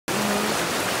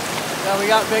So we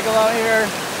got Bigelow here.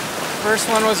 First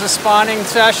one was a spawning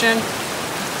session.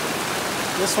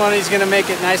 This one he's gonna make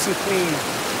it nice and clean.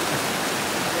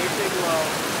 Hey, Bigelow.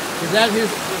 Is that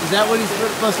what he's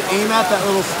supposed to aim at? That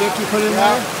little stick you put in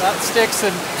there? That stick's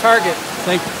the target.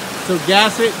 So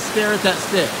gas it, stare at that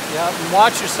stick. Yeah, and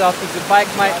watch yourself because the bike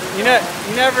might. You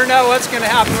never know what's gonna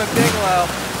happen with Bigelow.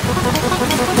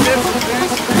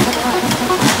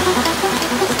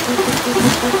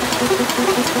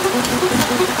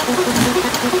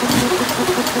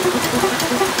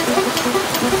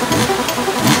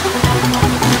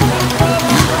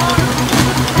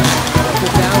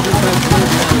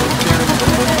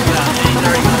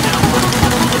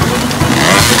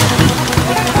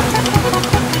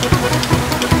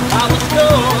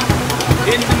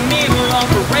 In the middle of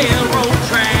the railroad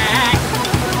track.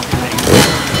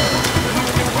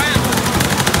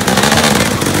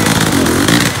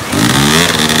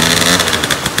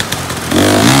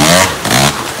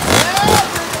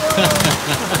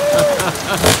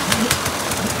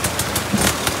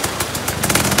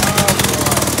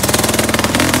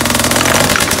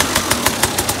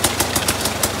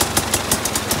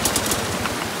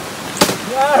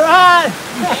 All right.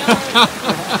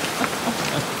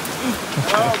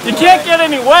 You can't get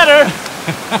any wetter.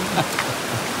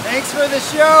 Thanks for the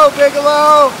show,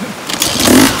 Bigelow.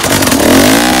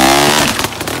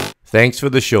 Thanks for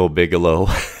the show, Bigelow.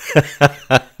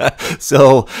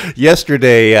 So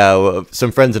yesterday,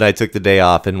 some friends and I took the day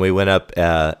off, and we went up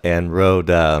and rode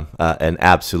an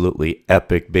absolutely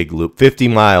epic big loop, 50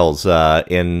 miles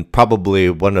in probably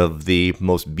one of the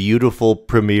most beautiful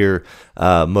premier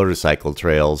motorcycle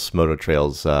trails, moto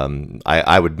trails.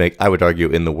 I would argue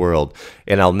in the world,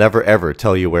 and I'll never ever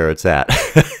tell you where it's at.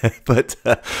 But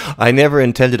I never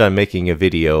intended on making a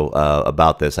video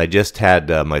about this. I just had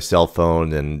my cell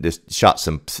phone and just shot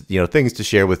some things to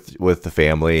share with the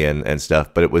family and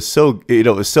stuff. But it was so it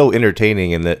was so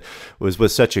entertaining, and that was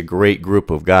with such a great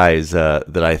group of guys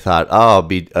that I thought,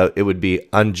 it would be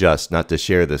unjust not to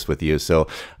share this with you. So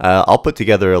I'll put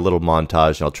together a little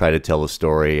montage, and I'll try to tell a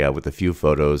story with a few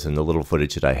photos and the little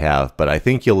footage that I have. But I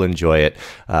think you'll enjoy it.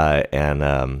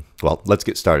 Well, let's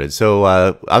get started. So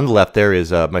on the left there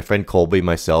is my friend Colby,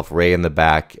 myself, Ray in the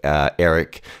back,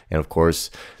 Eric, and of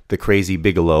course the crazy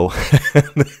Bigelow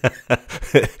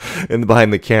and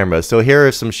behind the camera. So here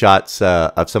are some shots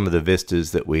of some of the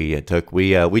vistas that we took.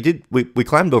 We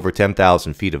climbed over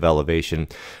 10,000 feet of elevation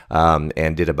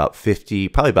and did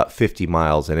probably about 50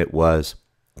 miles, and it was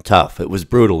tough. It was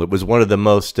brutal. It was one of the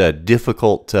most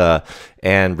difficult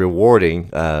and rewarding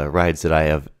rides that I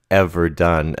have ever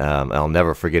done. I'll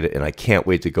never forget it, and I can't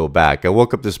wait to go back. I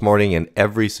woke up this morning and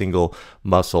every single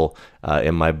muscle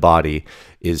in my body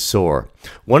is sore.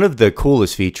 One of the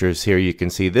coolest features here, you can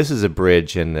see this is a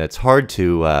bridge, and it's hard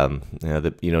to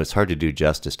it's hard to do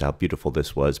justice to how beautiful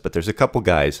this was. But there's a couple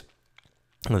guys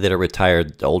that are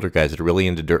retired, older guys that are really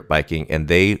into dirt biking, and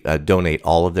they donate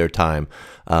all of their time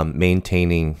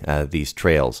maintaining these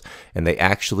trails. And they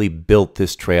actually built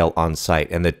this trail on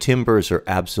site, and the timbers are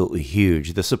absolutely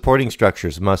huge. The supporting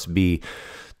structures must be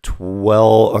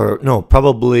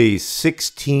probably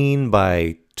 16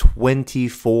 by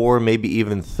 24, maybe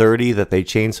even 30 that they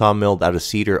chainsaw milled out of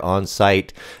cedar on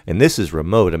site. And this is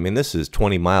remote. I mean, this is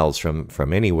 20 miles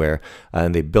from anywhere,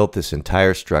 and they built this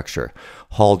entire structure.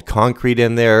 Hauled concrete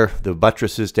in there. The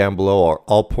buttresses down below are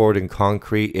all poured in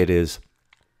concrete. It's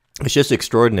just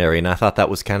extraordinary, and I thought that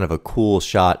was kind of a cool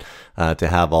shot to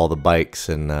have all the bikes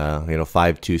and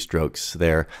 5 two-strokes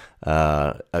there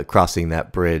crossing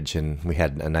that bridge, and we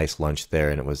had a nice lunch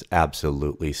there, and it was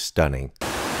absolutely stunning.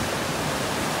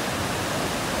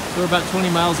 So we're about 20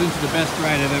 miles into the best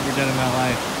ride I've ever done in my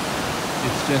life.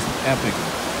 It's just epic.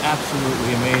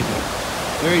 Absolutely amazing.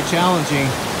 Very challenging,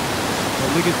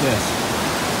 but look at this.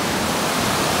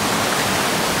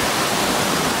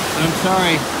 I'm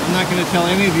sorry, I'm not going to tell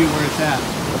any of you where it's at.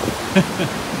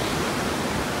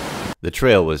 The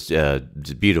trail was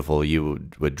beautiful. You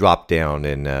would drop down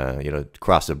and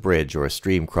cross a bridge or a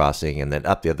stream crossing, and then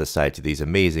up the other side to these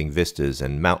amazing vistas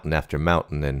and mountain after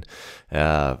mountain, and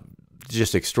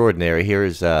just extraordinary.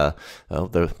 Here's the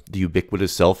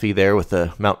ubiquitous selfie there with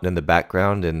the mountain in the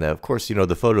background, and of course,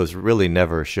 the photos really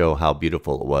never show how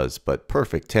beautiful it was, but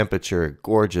perfect temperature,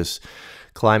 gorgeous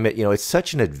climate. It's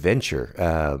such an adventure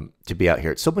to be out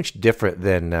here. It's so much different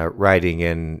than riding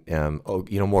in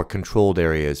more controlled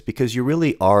areas, because you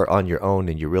really are on your own,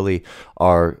 and you really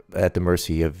are at the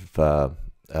mercy of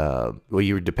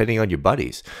you're depending on your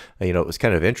buddies. It was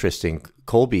kind of interesting.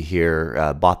 Colby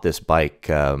here bought this bike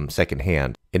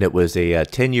secondhand. and it was a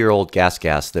 10-year-old gas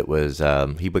that was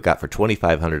he got for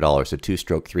 $2,500, a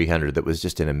two-stroke 300 that was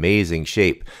just in amazing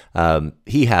shape.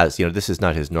 He has, this is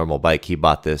not his normal bike. He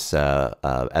bought this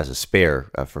as a spare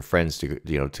for friends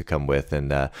to come with,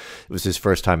 and it was his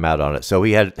first time out on it. So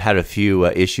he had a few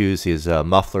issues. His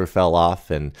muffler fell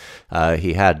off, and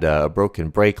he had a broken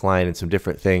brake line and some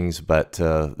different things. But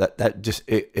that just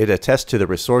it attests to the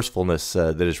resourcefulness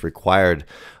that is required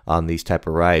on these type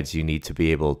of rides. You need to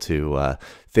be able to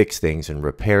fix things and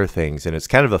repair things, and it's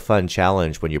kind of a fun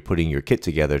challenge when you're putting your kit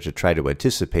together to try to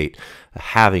anticipate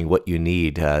having what you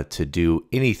need to do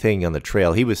anything on the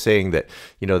trail. He was saying that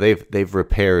they've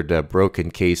repaired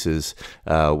broken cases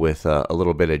with a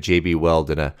little bit of JB Weld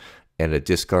and a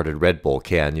discarded Red Bull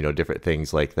can, different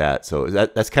things like that. So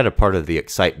that's kind of part of the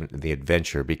excitement and the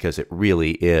adventure, because it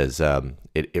really is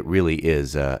it really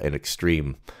is an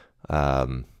extreme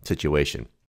situation.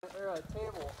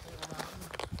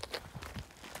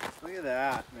 Look at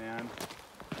that, man.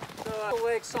 So the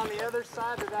lake's on the other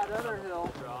side of that other hill.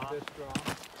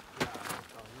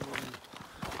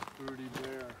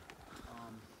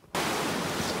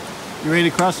 You ready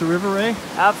to cross the river, Ray?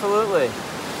 Absolutely.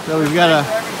 So we've got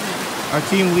our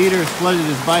team leader has flooded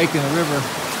his bike in the river.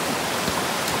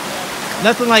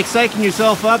 Nothing like psyching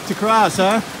yourself up to cross,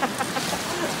 huh?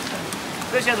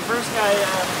 Especially the first guy.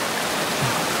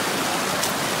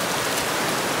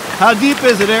 How deep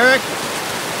is it, Eric?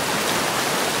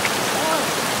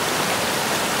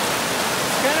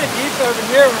 Kind of deep over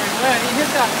here where he went. He hit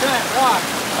that giant rock.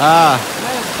 And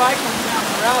then his bike went down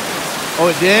the rapids.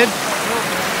 Oh, it did?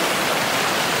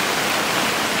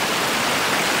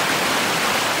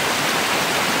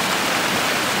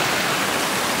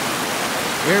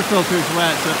 Air filter's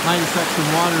wet, so it might have sucked some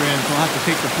water in, so we'll have to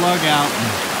take the plug out and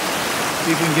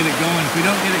see if we can get it going. If we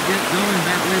don't get it going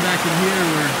way back in here,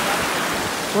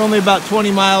 we're only about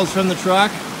 20 miles from the truck.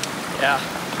 Yeah.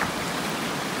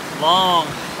 Long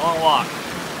walk.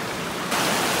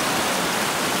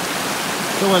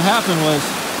 So what happened was,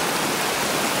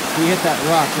 we hit that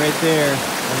rock right there,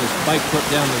 and this bike flipped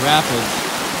down the rapids.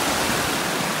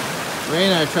 Ray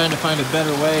and I are trying to find a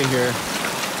better way here.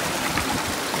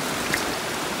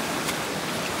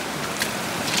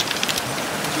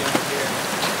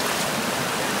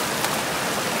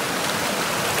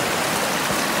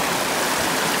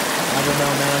 I don't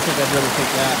know, man. I think I'd rather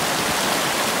take that.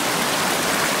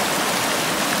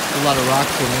 There's a lot of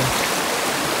rocks in there.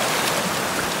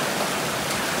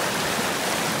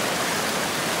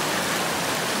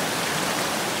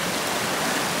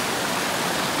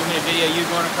 Video you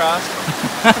going across?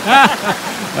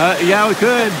 Yeah, we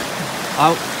could.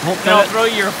 I'll throw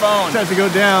you your phone. Try to go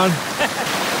down.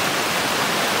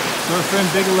 So our friend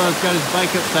Bigelow's got his bike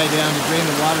upside down to drain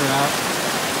the water out.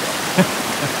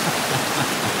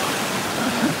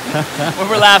 Well,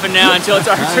 we're laughing now until it's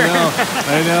our turn.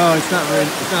 I know. It's not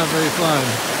very fun.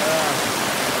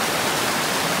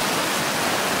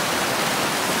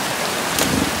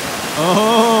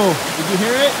 Oh, did you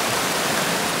hear it?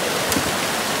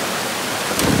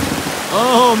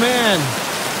 Oh man!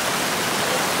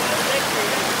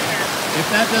 If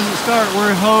that doesn't start,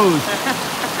 we're hosed.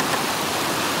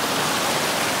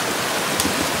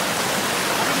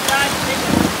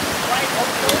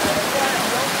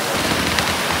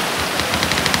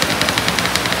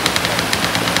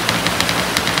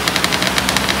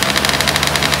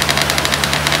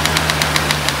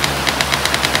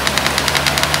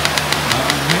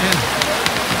 Oh man!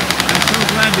 I'm so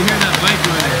glad to hear that bike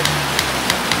ride.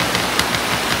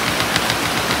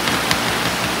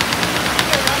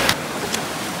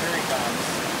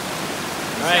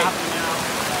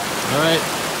 All right,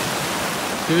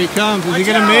 here he comes. Is he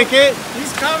gonna make it?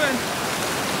 He's coming.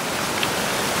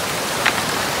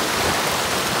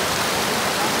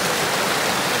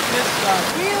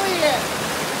 Wheelie it.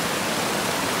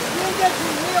 You can get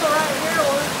your wheel right here.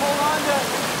 We'll just hold on to it.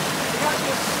 We got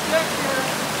this stick here.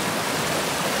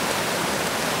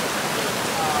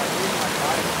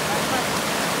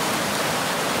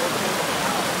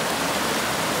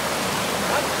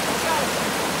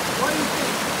 What do you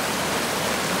think?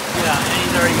 Yeah, and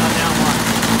he's already gone down one.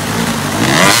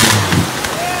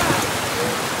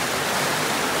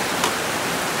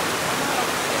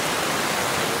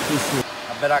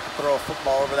 I bet I could throw a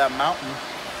football over that mountain.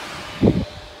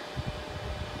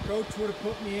 Coach would have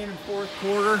put me in fourth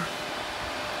quarter.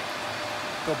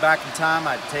 Go back in time,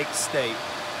 I'd take state.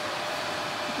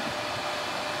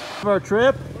 Of our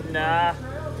trip? Nah.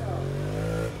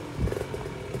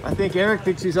 I think Eric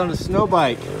thinks he's on a snow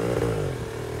bike.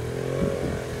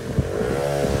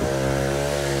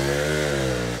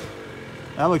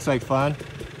 That looks like fun.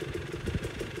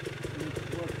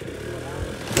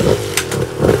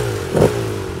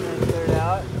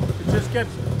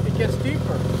 gets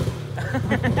deeper.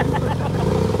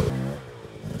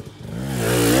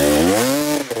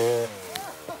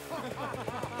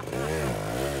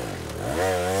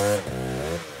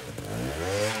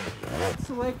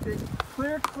 Selected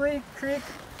Clear Creek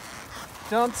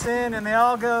dumps in, and they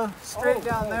all go straight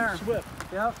down there. Swift.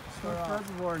 Yep, Swift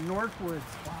Reservoir, Northwoods.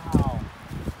 Wow.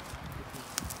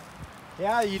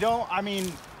 Yeah, you don't, I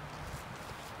mean,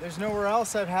 there's nowhere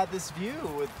else I've had this view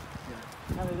with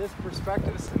kind of this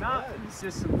perspective. It's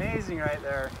just amazing right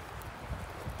there.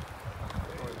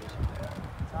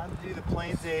 Time to do the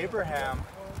Plains of Abraham.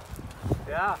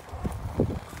 Yeah.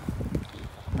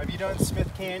 Have you done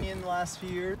Smith Canyon the last few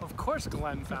years? Of course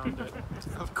Glenn found it.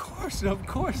 Of course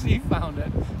he found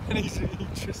it. And he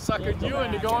just suckered you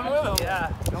into going with him.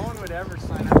 Yeah, no one would ever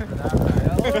sign up for that.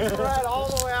 Right? Let's ride all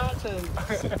the way out to...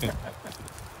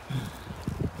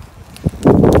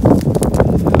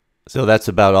 So that's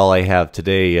about all I have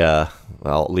today.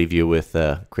 I'll leave you with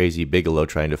Crazy Bigelow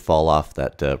trying to fall off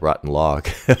that rotten log.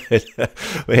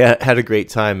 We had a great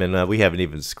time, and we haven't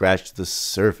even scratched the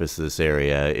surface of this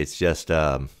area. It's just,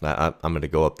 I'm going to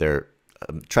go up there,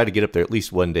 try to get up there at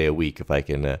least one day a week if I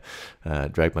can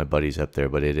drag my buddies up there,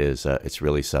 but it's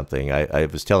really something. I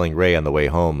was telling Ray on the way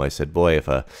home, I said, boy, if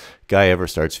a guy ever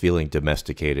starts feeling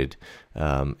domesticated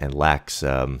and lacks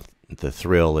the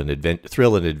thrill and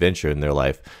adventure in their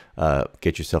life,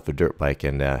 get yourself a dirt bike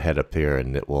and head up here,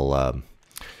 and it will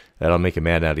that'll make a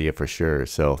man out of you for sure.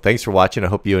 So thanks for watching. I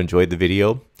hope you enjoyed the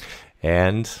video,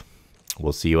 and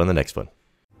we'll see you on the next one.